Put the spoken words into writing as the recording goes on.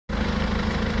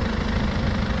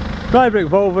Dealerpx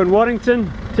Volvo in Warrington.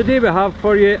 Today we have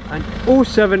for you an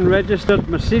 07 registered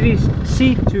Mercedes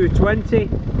C220.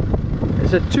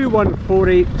 It's a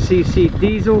 2148cc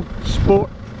diesel sport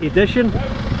edition.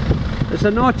 It's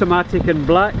an automatic in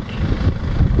black.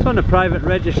 It's on a private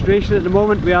registration at the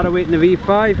moment. We are awaiting the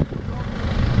V5.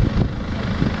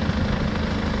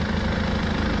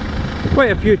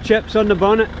 Quite a few chips on the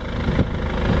bonnet.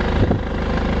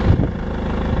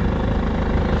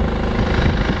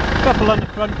 Couple on the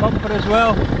front bumper as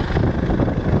well.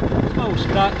 Small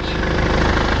scratch.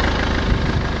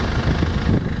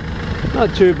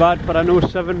 Not too bad for an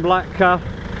 07 black car.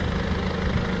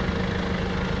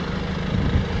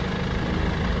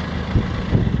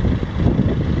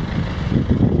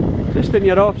 Just in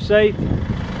your offside.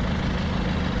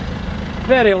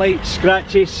 Very light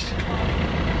scratches.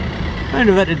 Round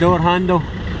about the door handle.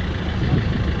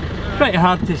 Pretty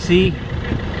hard to see.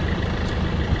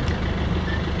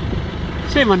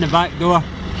 Same on the back door,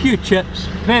 few chips,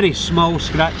 very small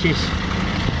scratches.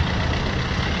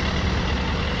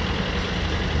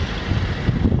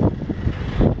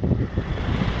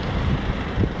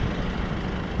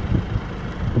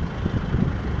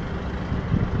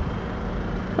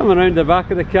 Coming around the back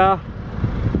of the car,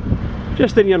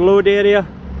 just in your load area,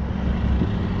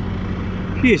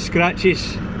 few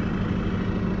scratches.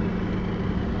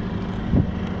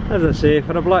 As I say,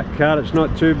 for a black car it's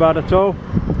not too bad at all.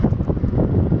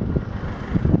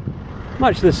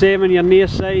 Much the same on your near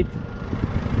side.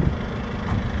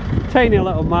 Tiny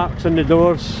little marks on the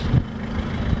doors.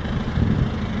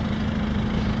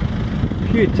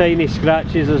 Few tiny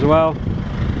scratches as well.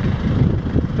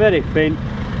 Very faint.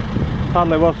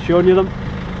 Hardly worth showing you them.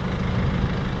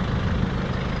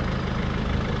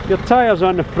 Your tyres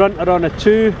on the front are on a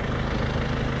 2.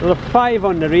 There are 5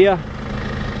 on the rear.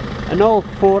 And all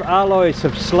 4 alloys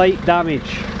have slight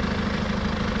damage.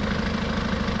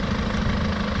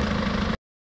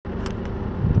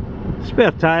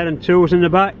 Spare tyre and tools in the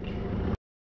back.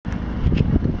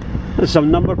 There's some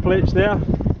number plates there.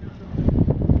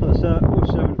 That's a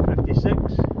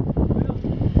 0756.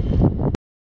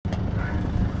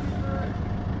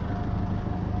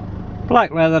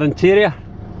 Black leather interior.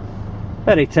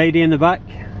 Very tidy in the back.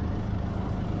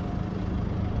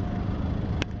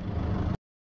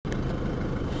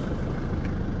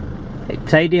 Quite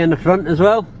tidy in the front as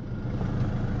well.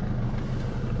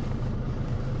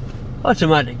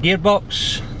 Automatic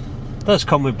gearbox, does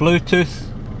come with Bluetooth.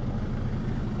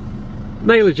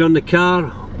 Mileage on the car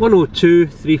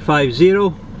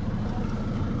 102,350.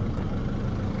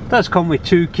 Does come with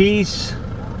 2 keys.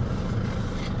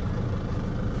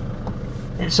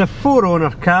 It's a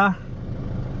 4-owner car.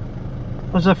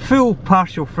 There's a full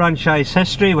partial franchise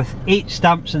history with 8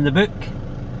 stamps in the book.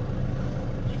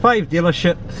 5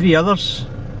 dealership, 3 others.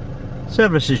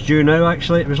 Service is due now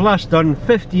actually. It was last done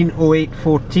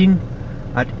 15/08/14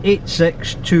 at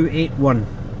 86281.